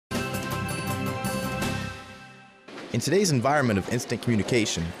In today's environment of instant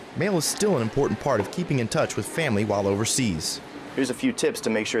communication, mail is still an important part of keeping in touch with family while overseas. Here's a few tips to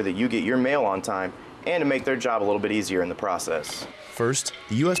make sure that you get your mail on time and to make their job a little bit easier in the process. First,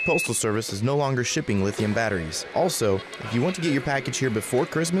 the U.S. Postal Service is no longer shipping lithium batteries. Also, if you want to get your package here before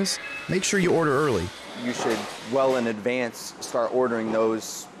Christmas, make sure you order early. You should, well in advance, start ordering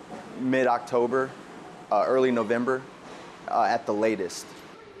those mid-October, early November at the latest.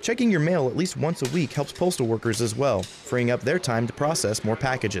 Checking your mail at least once a week helps postal workers as well, freeing up their time to process more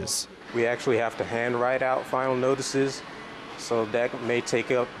packages. We actually have to hand write out final notices, so that may take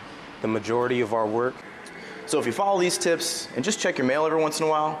up the majority of our work. So if you follow these tips and just check your mail every once in a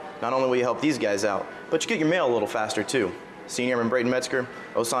while, not only will you help these guys out, but you get your mail a little faster too. Senior Airman Brayden Metzger,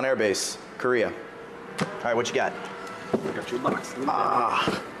 Osan Air Base, Korea. All right, what you got? I got your box.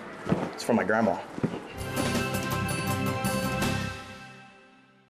 It's from my grandma.